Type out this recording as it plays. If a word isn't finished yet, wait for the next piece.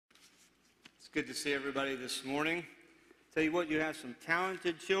Good to see everybody this morning. Tell you what, you have some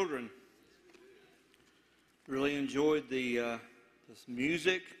talented children. Really enjoyed this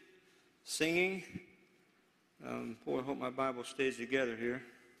music, singing. Boy, I hope my Bible stays together here.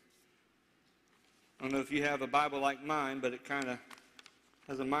 I don't know if you have a Bible like mine, but it kind of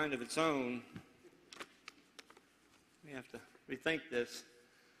has a mind of its own. We have to rethink this.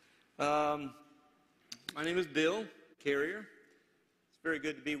 My name is Bill Carrier. It's very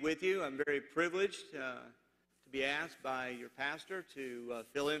good to be with you. I'm very privileged to be asked by your pastor to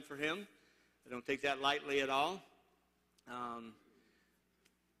fill in for him. I don't take that lightly at all.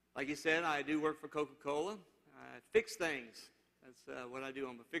 Like you said, I do work for Coca-Cola. I fix things. That's what I do.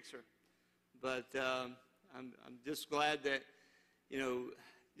 I'm a fixer. But I'm just glad that,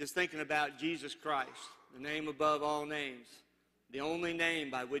 just thinking about Jesus Christ, the name above all names, the only name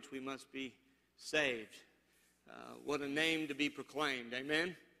by which we must be saved. What a name to be proclaimed.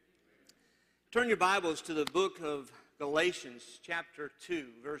 Amen? Turn your Bibles to the book of Galatians, chapter 2,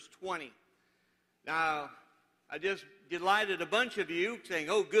 verse 20. Now, I just delighted a bunch of you saying,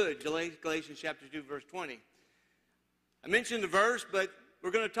 oh, good, Galatians chapter 2, verse 20. I mentioned the verse, but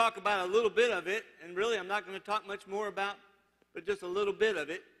we're going to talk about a little bit of it, and really I'm not going to talk much more about, but just a little bit of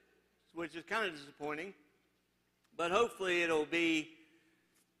it, which is kind of disappointing. But hopefully it'll be,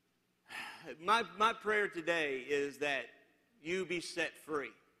 my prayer today is that you be set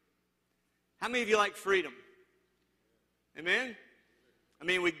free. How many of you like freedom? Amen? I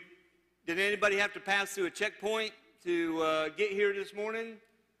mean, did anybody have to pass through a checkpoint to get here this morning?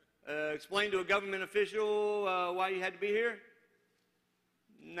 Explain to a government official why you had to be here?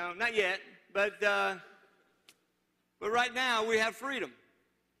 No, not yet. But right now we have freedom.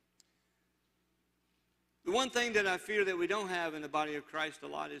 The one thing that I fear that we don't have in the body of Christ a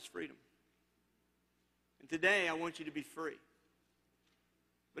lot is freedom. And today I want you to be free.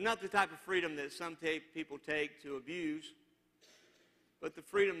 But not the type of freedom that some people take to abuse, but the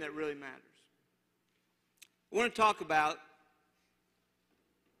freedom that really matters. I want to talk about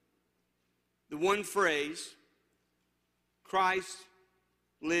the one phrase, Christ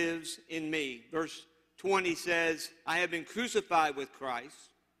lives in me. Verse 20 says, I have been crucified with Christ.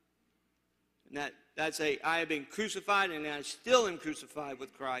 And that's I have been crucified and I still am crucified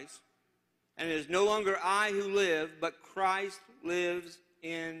with Christ. And it is no longer I who live, but Christ lives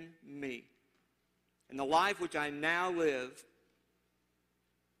in me. And the life which I now live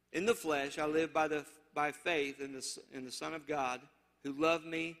in the flesh, I live by faith in the Son of God, who loved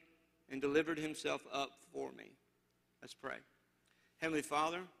me and delivered himself up for me. Let's pray. Heavenly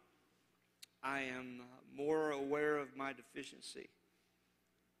Father, I am more aware of my deficiency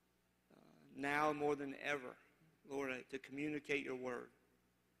now more than ever, Lord, to communicate your word.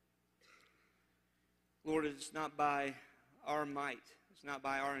 Lord, it's not by our might. It's not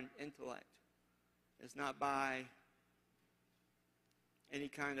by our intellect. It's not by any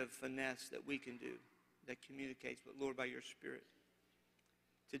kind of finesse that we can do that communicates, but Lord, by your Spirit.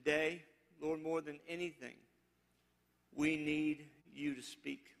 Today, Lord, more than anything, we need you to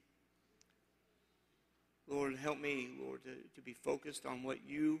speak. Lord, help me, Lord, to be focused on what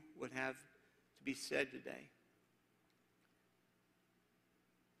you would have to be said today.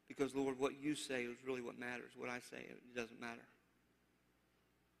 Because, Lord, what you say is really what matters. What I say, it doesn't matter.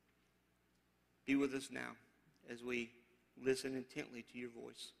 Be with us now as we listen intently to your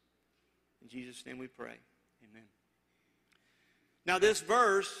voice. In Jesus' name we pray. Amen. Now this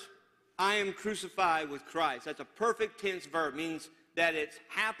verse, I am crucified with Christ. That's a perfect tense verb. It means that it's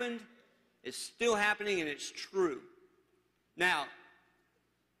happened, it's still happening, and it's true. Now,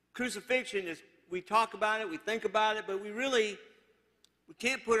 crucifixion is, we talk about it, we think about it, but we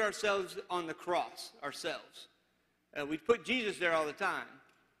can't put ourselves on the cross ourselves. We put Jesus there all the time.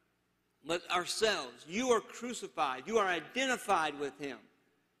 But ourselves, you are crucified. You are identified with him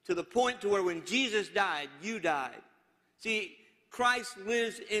to the point to where when Jesus died, you died. See, Christ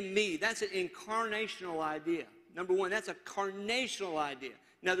lives in me. That's an incarnational idea. Number one, that's a carnational idea.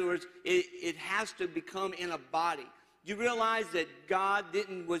 In other words, it has to become in a body. You realize that God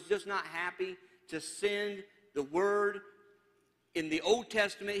was just not happy to send the word in the Old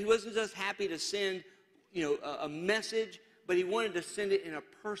Testament. He wasn't just happy to send, a message, but he wanted to send it in a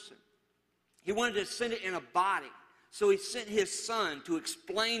person. He wanted to send it in a body. So he sent his son to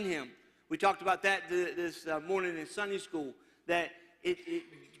explain him. We talked about that this morning in Sunday school, that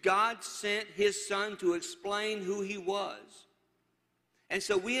God sent his son to explain who he was. And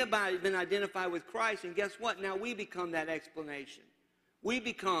so we have been identified with Christ, and guess what? Now we become that explanation. We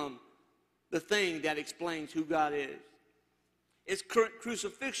become the thing that explains who God is. It's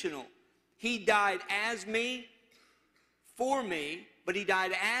crucifixional. He died as me, for me, but he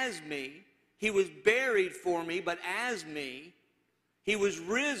died as me. He was buried for me, but as me. He was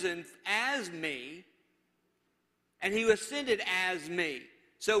risen as me. And he ascended as me.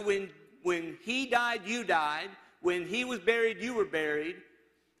 So when he died, you died. When he was buried, you were buried.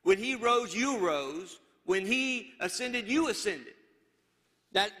 When he rose, you rose. When he ascended, you ascended.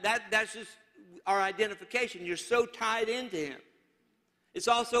 That's just our identification. You're so tied into him. It's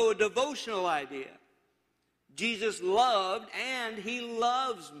also a devotional idea. Jesus loved and he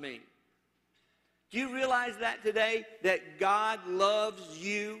loves me. Do you realize that today? That God loves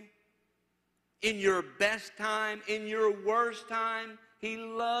you in your best time, in your worst time. He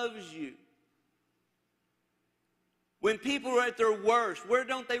loves you. When people are at their worst, where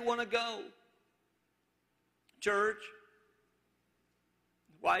don't they want to go? Church.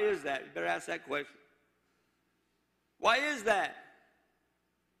 Why is that? You better ask that question. Why is that?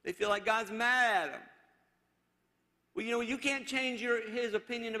 They feel like God's mad at them. Well, you know, you can't change his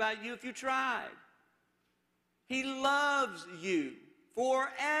opinion about you if you tried. He loves you.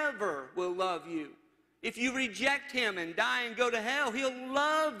 Forever will love you. If you reject him and die and go to hell, he'll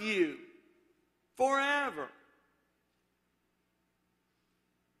love you forever.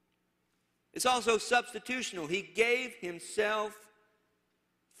 It's also substitutional. He gave himself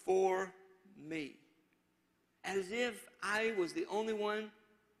for me. As if I was the only one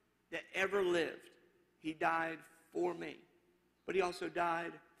that ever lived. He died for me. But he also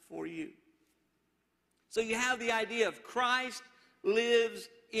died for you. So you have the idea of Christ lives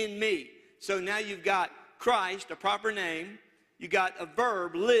in me. So now you've got Christ, a proper name. You got a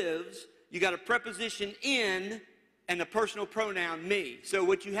verb, lives. You got a preposition in and a personal pronoun, me. So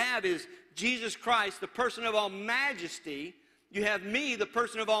what you have is Jesus Christ, the person of all majesty. You have me, the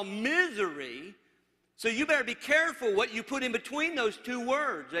person of all misery. So you better be careful what you put in between those two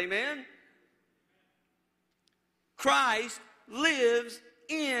words. Amen? Christ lives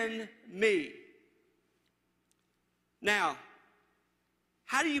in me. Now,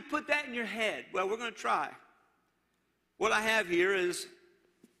 how do you put that in your head? Well, we're going to try. What I have here is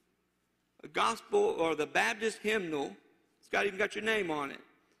a gospel or the Baptist hymnal. It's even got your name on it.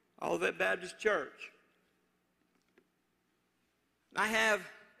 Olivet Baptist Church. I have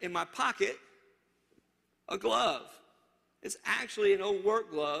in my pocket a glove. It's actually an old work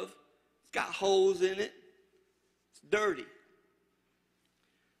glove. It's got holes in it. It's dirty.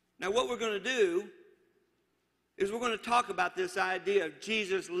 Now what we're going to do is we're going to talk about this idea of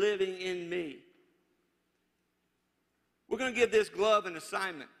Jesus living in me. We're going to give this glove an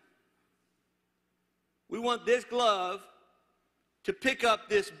assignment. We want this glove to pick up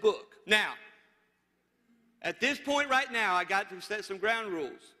this book. Now, at this point right now, I got to set some ground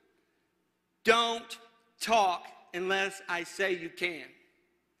rules. Don't talk unless I say you can.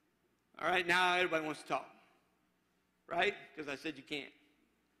 All right, now everybody wants to talk, right? Because I said you can't.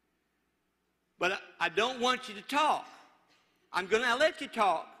 But I don't want you to talk. I'm going to let you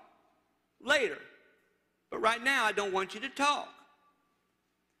talk later. But right now, I don't want you to talk.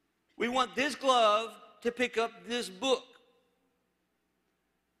 We want this glove to pick up this book.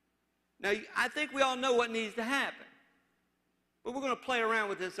 Now, I think we all know what needs to happen. But we're going to play around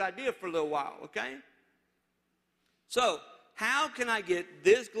with this idea for a little while, okay? So, how can I get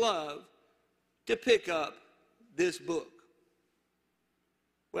this glove to pick up this book?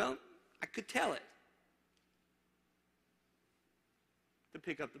 Well, I could tell it to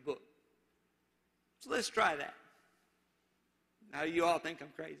pick up the book. So let's try that. Now you all think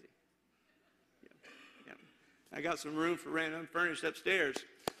I'm crazy. Yeah. I got some room for rent unfurnished upstairs.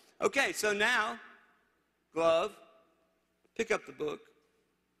 Okay, so now, glove, pick up the book.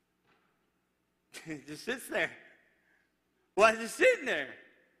 It just sits there. Why is it sitting there?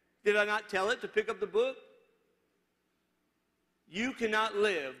 Did I not tell it to pick up the book? You cannot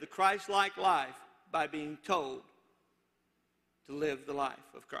live the Christ-like life by being told to live the life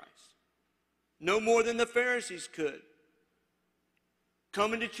of Christ. No more than the Pharisees could.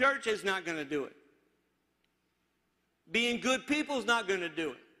 Coming to church is not going to do it. Being good people is not going to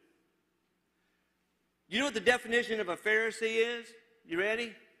do it. You know what the definition of a Pharisee is? You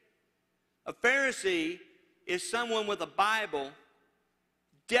ready? A Pharisee is someone with a Bible,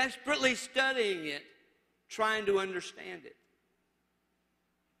 desperately studying it, trying to understand it.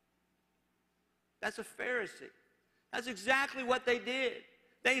 That's a Pharisee. That's exactly what they did.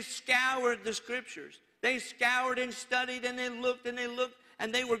 They scoured the scriptures. They scoured and studied and they looked and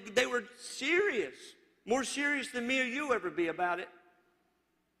they were serious. More serious than me or you ever be about it.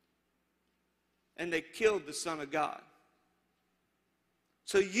 And they killed the Son of God.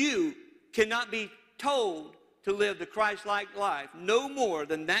 So you cannot be told to live the Christ-like life no more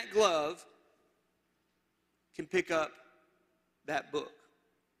than that glove can pick up that book.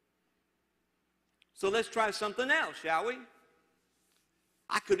 So let's try something else, shall we?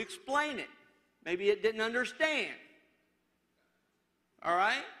 I could explain it. Maybe it didn't understand. All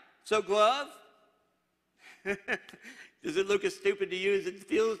right? So glove. Does it look as stupid to you as it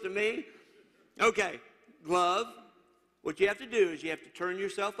feels to me? Okay, glove. What you have to do is you have to turn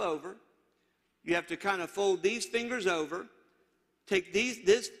yourself over. You have to kind of fold these fingers over. Take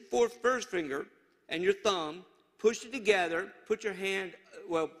this first finger and your thumb, push it together, put your hand,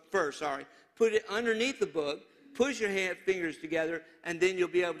 put it underneath the book, push your fingers together, and then you'll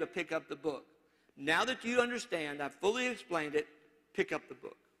be able to pick up the book. Now that you understand, I've fully explained it, pick up the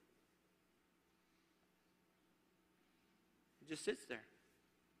book. It just sits there.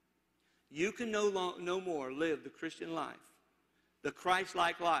 You can no more live the Christian life, the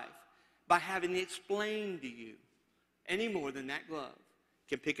Christ-like life, by having it explained to you any more than that glove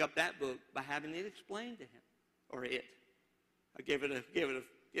can pick up that book by having it explained to him or it. I gave it a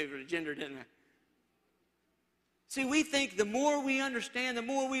gender, didn't I? See, we think the more we understand, the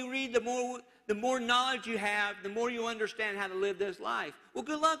more we read, the more knowledge you have, the more you understand how to live this life. Well,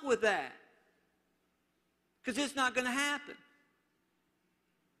 good luck with that, because it's not going to happen.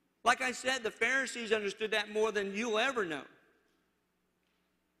 Like I said, the Pharisees understood that more than you'll ever know.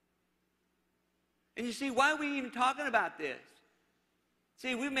 And you see, why are we even talking about this?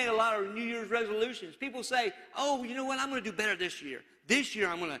 See, we've made a lot of New Year's resolutions. People say, oh, you know what, I'm going to do better this year. This year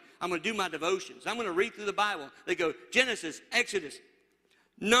I'm going to do my devotions. I'm going to read through the Bible. They go Genesis, Exodus,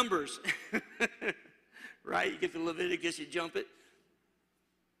 Numbers. Right? You get to Leviticus, you jump it.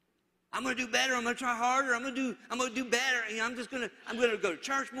 I'm going to do better. I'm going to try harder. I'm going to do better. You know, I'm going to go to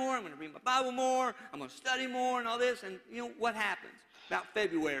church more. I'm going to read my Bible more. I'm going to study more and all this. And you know what happens? About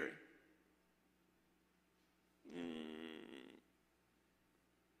February.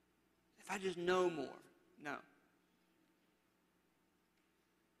 If I just know more. No.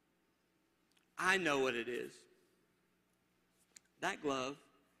 I know what it is. That glove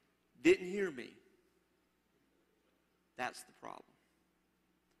didn't hear me. That's the problem.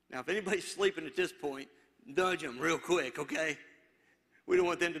 Now, if anybody's sleeping at this point, nudge them real quick, okay? We don't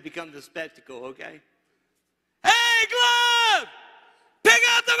want them to become the spectacle, okay? Hey, glove! Pick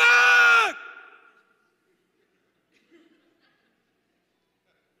up the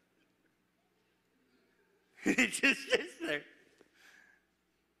book! It just sits there.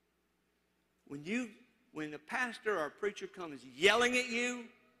 When the pastor or preacher comes yelling at you,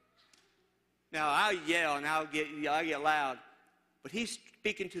 now I'll yell and I'll get loud, but he's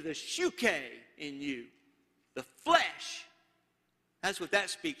speaking to the shuke in you, the flesh. That's what that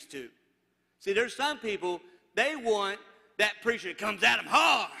speaks to. See, there's some people, they want that preacher that comes at them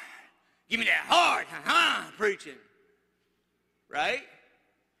hard. Give me that hard, preaching. Right?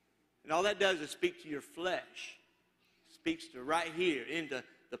 And all that does is speak to your flesh. Speaks to right here, into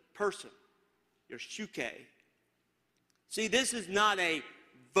the person, your shuke. See, this is not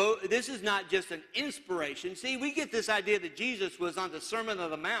just an inspiration. See, we get this idea that Jesus was on the Sermon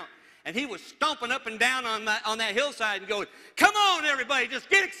on the Mount, and he was stomping up and down on that hillside and going, come on, everybody, just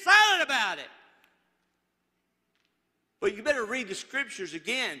get excited about it. But you better read the scriptures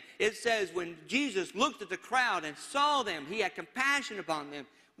again. It says when Jesus looked at the crowd and saw them, he had compassion upon them,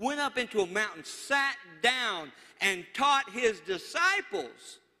 went up into a mountain, sat down, and taught his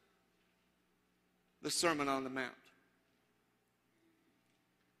disciples the Sermon on the Mount.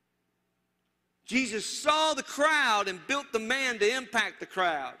 Jesus saw the crowd and built the man to impact the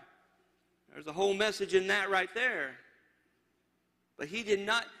crowd. There's a whole message in that right there. But he did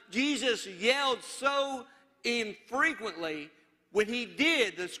not. Jesus yelled so infrequently. When he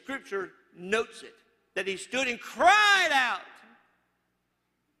did, the scripture notes it, that he stood and cried out.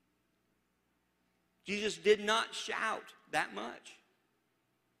 Jesus did not shout that much.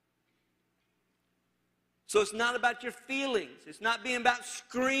 So it's not about your feelings. It's not being about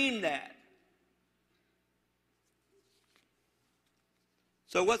scream that.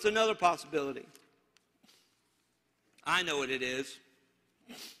 So what's another possibility? I know what it is.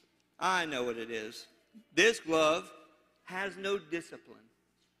 I know what it is. This glove has no discipline.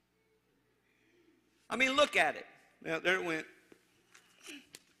 I mean, look at it. Now, there it went.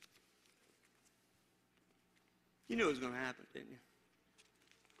 You knew it was going to happen, didn't you?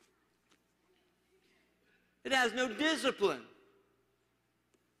 It has no discipline.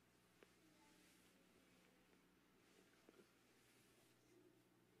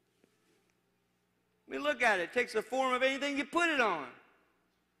 I mean, look at it. It takes the form of anything you put it on.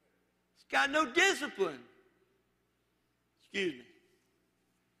 It's got no discipline. Excuse me.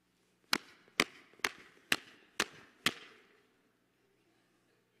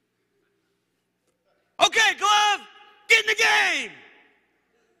 Okay, glove, get in the game.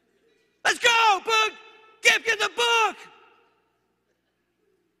 Let's go, Boog. Get the book.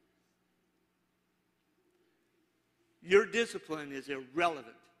 Your discipline is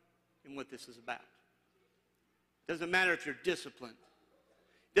irrelevant in what this is about. It doesn't matter if you're disciplined.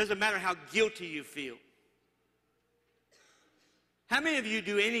 It doesn't matter how guilty you feel. How many of you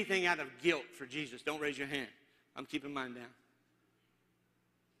do anything out of guilt for Jesus? Don't raise your hand. I'm keeping mine down.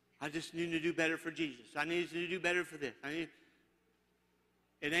 I just need to do better for Jesus. I need to do better for this.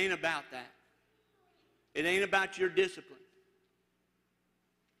 It ain't about that. It ain't about your discipline.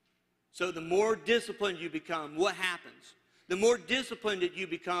 So the more disciplined you become, what happens? The more disciplined that you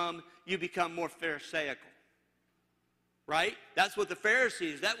become more pharisaical. Right? That's what the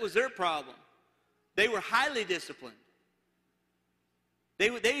Pharisees, that was their problem. They were highly disciplined.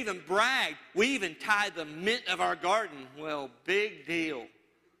 They even bragged. We even tithe the mint of our garden. Well, big deal.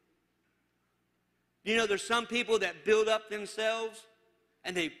 You know, there's some people that build up themselves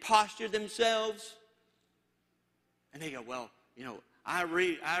and they posture themselves and they go, well, you know, I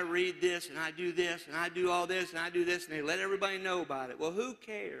read this and I do this and I do all this and I do this, and they let everybody know about it. Well, who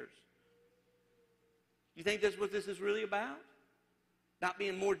cares? You think that's what this is really about? About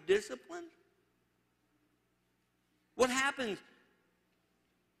being more disciplined? What happens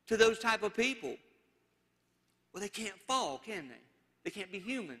to those type of people? Well, they can't fall, can they? They can't be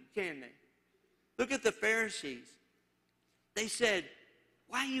human, can they? Look at the Pharisees. They said,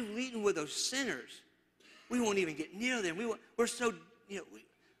 why are you eating with those sinners? We won't even get near them. We're so, you know,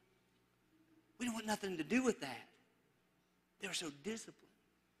 we don't want nothing to do with that. They were so disciplined.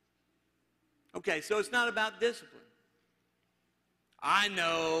 Okay, so it's not about discipline. I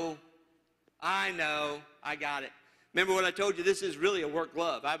know, I got it. Remember what I told you? This is really a work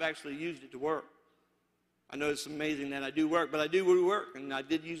glove. I've actually used it to work. I know it's amazing that I do work, but I do work, and I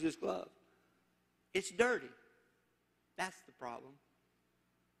did use this glove. It's dirty. That's the problem.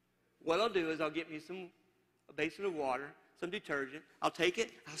 What I'll do is I'll get me a basin of water, some detergent. I'll take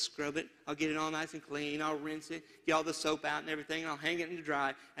it, I'll scrub it, I'll get it all nice and clean, I'll rinse it, get all the soap out and everything, and I'll hang it in the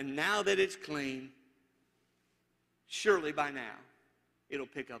dry. And now that it's clean, surely by now, it'll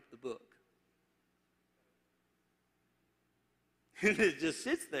pick up the book. And it just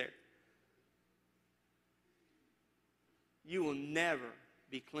sits there. You will never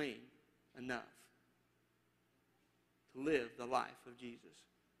be clean enough to live the life of Jesus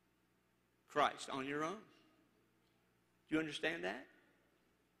Christ on your own. Do you understand that?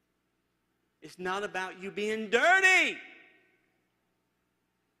 It's not about you being dirty.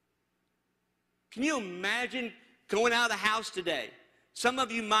 Can you imagine going out of the house today? Some of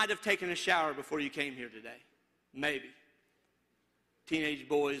you might have taken a shower before you came here today. Maybe. Teenage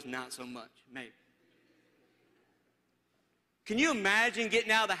boys, not so much. Maybe. Can you imagine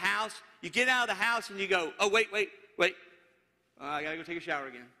getting out of the house? You get out of the house and you go, oh, wait. I got to go take a shower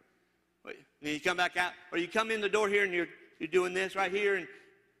again. Wait. And then you come back out. Or you come in the door here and you're doing this right here, and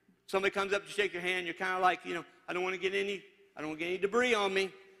somebody comes up to shake your hand. You're kind of like, you know, I don't want to get any debris on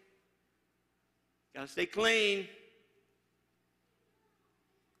me. Got to stay clean.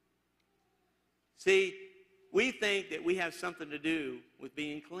 See, we think that we have something to do with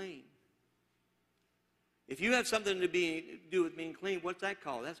being clean. If you have something to do with being clean, what's that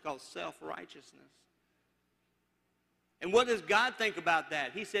called? That's called self-righteousness. And what does God think about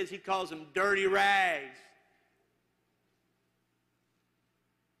that? He says he calls them dirty rags.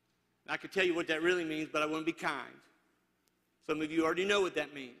 I could tell you what that really means, but I wouldn't be kind. Some of you already know what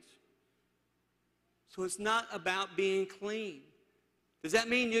that means. So it's not about being clean. Does that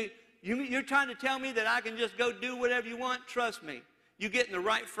mean you're trying to tell me that I can just go do whatever you want? Trust me. You get in the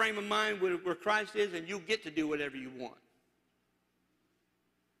right frame of mind where Christ is, and you'll get to do whatever you want.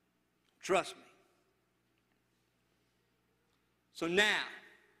 Trust me. So now,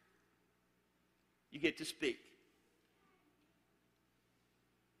 you get to speak.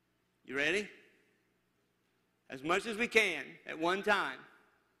 You ready? As much as we can at one time.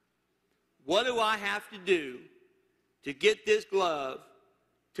 What do I have to do to get this glove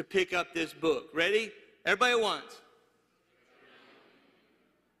to pick up this book? Ready? Everybody at once.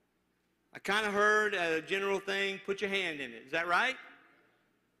 I kind of heard a general thing, put your hand in it. Is that right?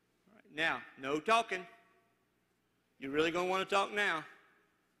 All right? Now, no talking. You're really going to want to talk now.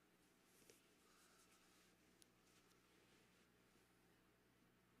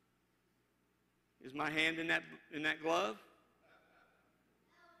 Is my hand in that glove?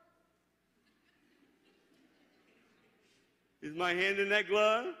 Is my hand in that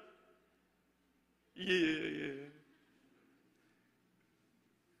glove? Yeah.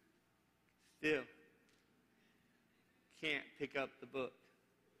 Still can't pick up the book.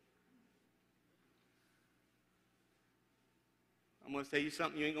 I'm going to tell you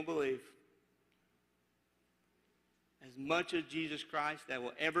something you ain't going to believe. As much of Jesus Christ that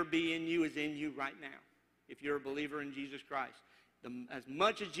will ever be in you is in you right now, if you're a believer in Jesus Christ. As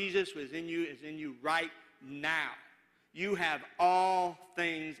much as Jesus is in you right now. You have all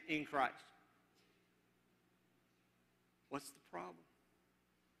things in Christ. What's the problem?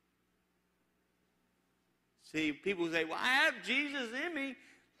 See, people say, well, I have Jesus in me.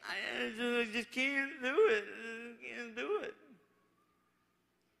 I just can't do it. I can't do it.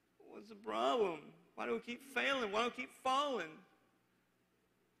 What's the problem? Why do we keep failing? Why do we keep falling?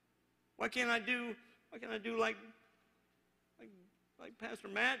 Why can't I do like Pastor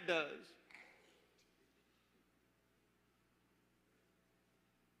Matt does?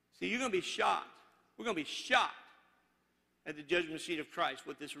 See, you're going to be shocked. We're going to be shocked at the judgment seat of Christ,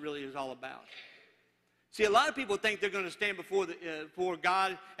 what this really is all about. See, a lot of people think they're going to stand before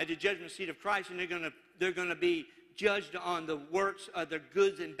God at the judgment seat of Christ, and they're going to be judged on the works of their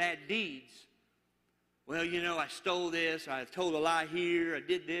goods and bad deeds. Well, I stole this, I told a lie here, I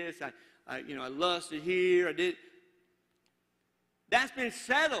did this, I lusted here, I did. That's been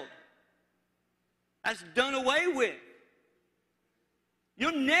settled. That's done away with.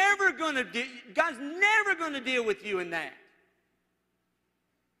 God's never going to deal with you in that.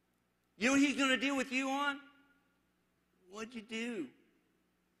 You know what he's going to deal with you on? What'd you do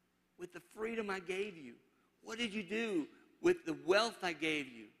with the freedom I gave you? What did you do with the wealth I gave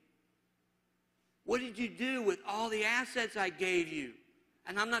you? What did you do with all the assets I gave you?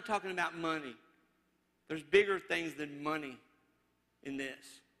 And I'm not talking about money. There's bigger things than money in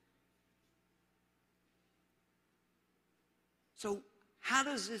this. So how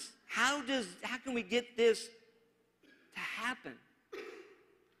can we get this to happen?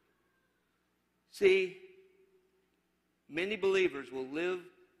 See, many believers will live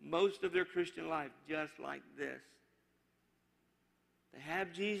most of their Christian life just like this. They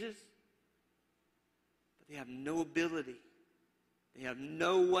have Jesus, but they have no ability. They have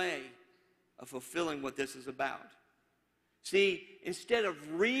no way of fulfilling what this is about. See, instead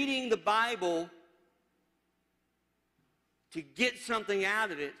of reading the Bible to get something out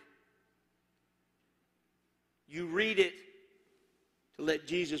of it, you read it to let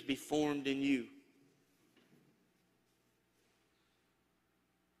Jesus be formed in you.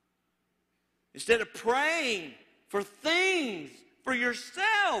 Instead of praying for things for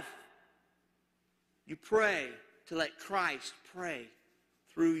yourself, you pray to let Christ pray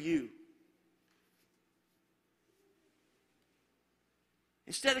through you.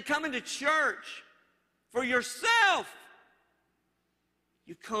 Instead of coming to church for yourself,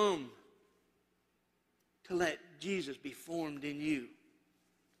 you come to let Jesus be formed in you.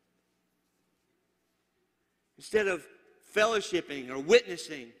 Instead of fellowshipping or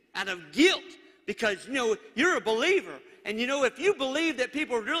witnessing out of guilt, because, you're a believer. And, if you believe that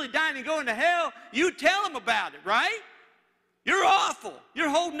people are really dying and going to hell, you tell them about it, right? You're awful. You're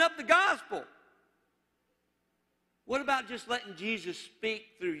holding up the gospel. What about just letting Jesus speak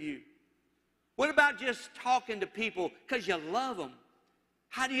through you? What about just talking to people because you love them?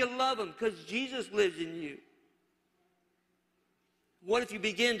 How do you love them? Because Jesus lives in you. What if you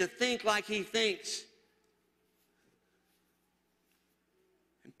begin to think like he thinks?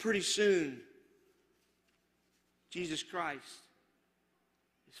 And pretty soon, Jesus Christ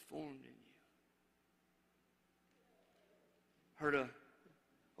is formed in you. Heard an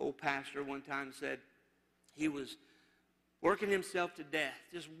old pastor one time said he was working himself to death,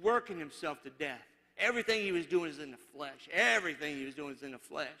 just working himself to death. Everything he was doing is in the flesh. Everything he was doing is in the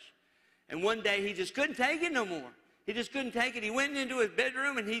flesh. And one day he just couldn't take it no more. He just couldn't take it. He went into his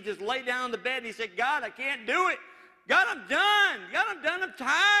bedroom and he just lay down on the bed and he said, God, I can't do it. God, I'm done. God, I'm done. I'm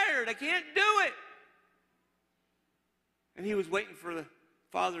tired. I can't do it. And he was waiting for the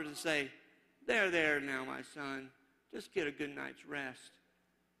Father to say, there now, my son. Just get a good night's rest.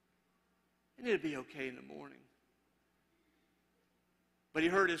 And it'll be okay in the morning. But he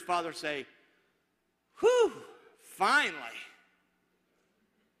heard his father say, whew, finally.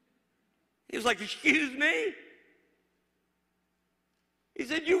 He was like, excuse me? He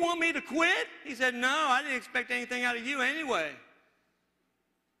said, you want me to quit? He said, no, I didn't expect anything out of you anyway.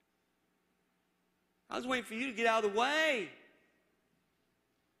 I was waiting for you to get out of the way.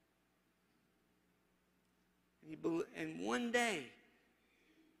 And one day,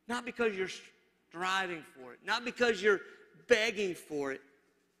 not because you're striving for it, not because you're begging for it,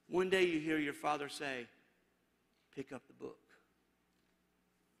 one day you hear your father say, pick up the book.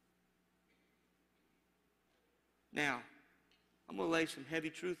 Now, I'm going to lay some heavy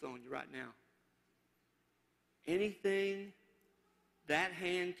truth on you right now. Anything that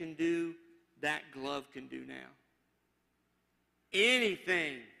hand can do, that glove can do now.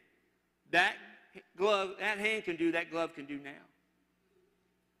 Anything that glove, that hand can do, that glove can do now.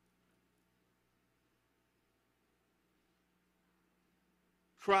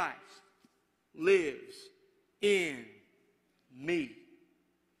 Christ lives in me.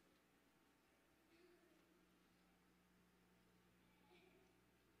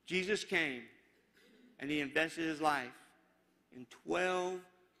 Jesus came and he invested his life in 12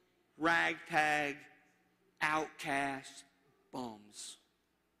 ragtag, outcast bums.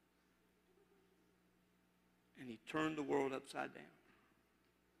 And he turned the world upside down.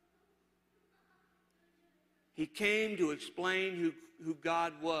 He came to explain who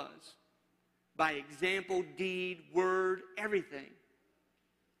God was by example, deed, word, everything.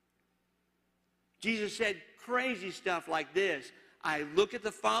 Jesus said crazy stuff like this. I look at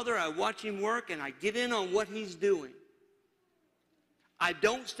the Father, I watch him work, and I get in on what he's doing. I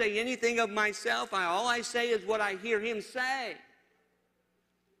don't say anything of myself. All I say is what I hear him say.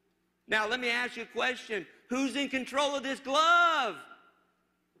 Now, let me ask you a question. Who's in control of this glove?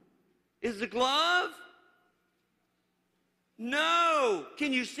 Is the glove? No.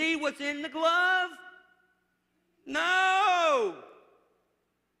 Can you see what's in the glove? No.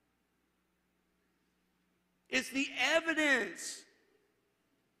 It's the evidence.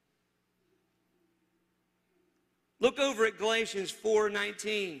 Look over at Galatians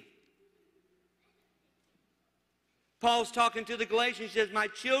 4:19. Paul's talking to the Galatians. He says, "My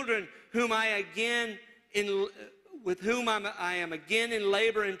children, with whom I am again in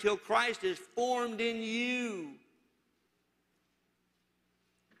labor until Christ is formed in you."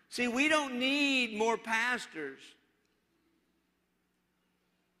 See, we don't need more pastors.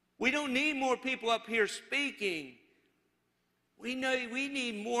 We don't need more people up here speaking. We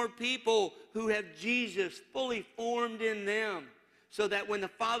need more people who have Jesus fully formed in them, so that when the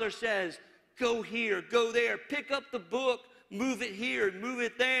Father says, go here, go there, pick up the book, move it here, move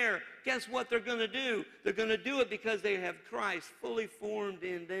it there, guess what they're going to do? They're going to do it because they have Christ fully formed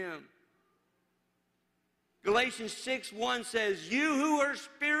in them. Galatians 6:1 says, you who are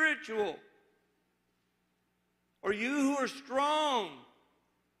spiritual, or you who are strong.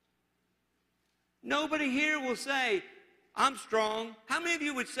 Nobody here will say, I'm strong. How many of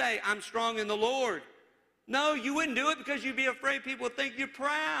you would say, I'm strong in the Lord? No, you wouldn't do it because you'd be afraid people would think you're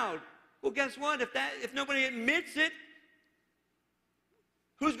proud. Well, guess what? If nobody admits it,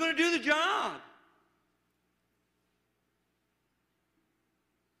 who's going to do the job?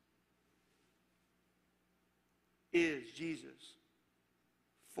 Is Jesus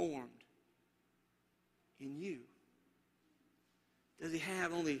formed in you? Does he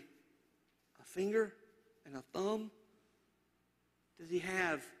have only a finger and a thumb? Does he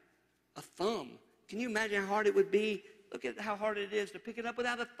have a thumb? Can you imagine how hard it would be? Look at how hard it is to pick it up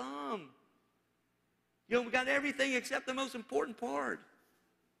without a thumb. You know, we got everything except the most important part.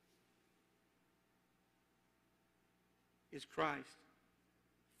 Is Christ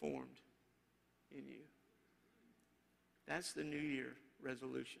formed in you? That's the New Year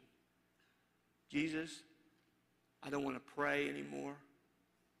resolution. Jesus, I don't want to pray anymore.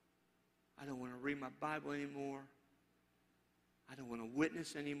 I don't want to read my Bible anymore. I don't want to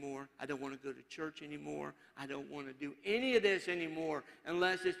witness anymore. I don't want to go to church anymore. I don't want to do any of this anymore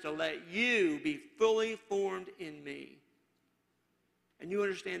unless it's to let you be fully formed in me. And you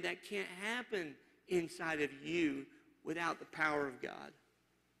understand that can't happen inside of you without the power of God.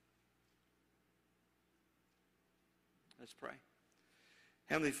 Let's pray.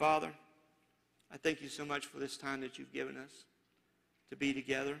 Heavenly Father, I thank you so much for this time that you've given us to be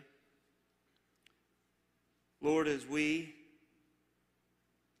together. Lord, as we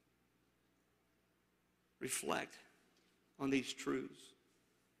reflect on these truths,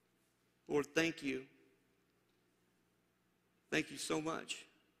 Lord, thank you. Thank you so much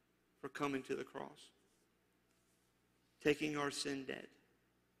for coming to the cross, taking our sin debt,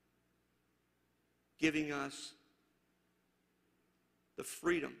 giving us the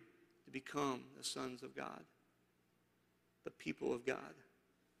freedom to become the sons of God, the people of God.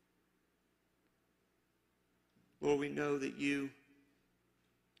 Lord, we know that you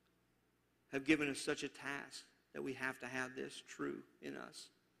have given us such a task that we have to have this true in us.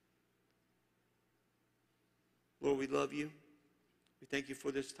 Lord, we love you. We thank you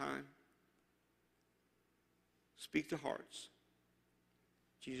for this time. Speak to hearts.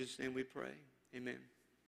 In Jesus' name we pray. Amen.